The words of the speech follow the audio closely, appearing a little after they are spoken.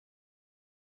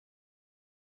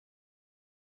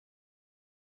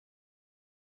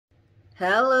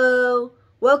Hello,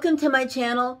 welcome to my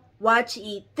channel, Watch,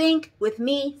 Eat, Think with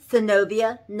me,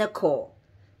 Synovia Nicole.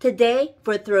 Today,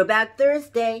 for Throwback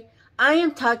Thursday, I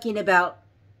am talking about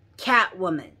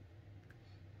Catwoman.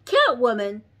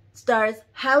 Catwoman stars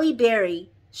Halle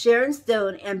Berry, Sharon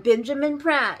Stone, and Benjamin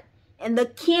Pratt in the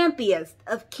campiest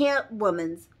of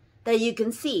Catwomans that you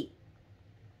can see.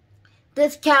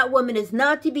 This Catwoman is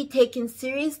not to be taken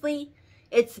seriously.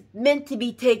 It's meant to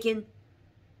be taken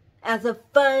as a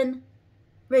fun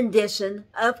rendition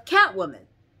of Catwoman.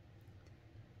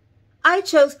 I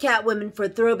chose Catwoman for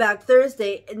Throwback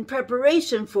Thursday in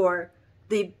preparation for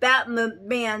the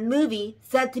Batman movie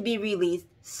set to be released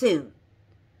soon.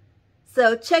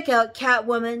 So check out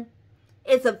Catwoman.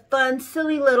 It's a fun,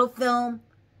 silly little film,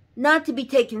 not to be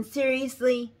taken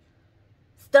seriously,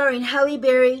 starring Halle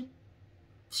Berry,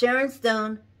 Sharon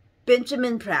Stone,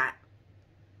 Benjamin Pratt.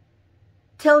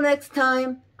 Till next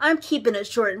time, I'm keeping it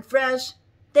short and fresh.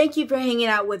 Thank you for hanging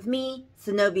out with me,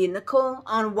 Synovia Nicole,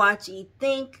 on Watch, Eat,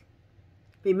 Think.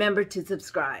 Remember to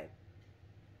subscribe.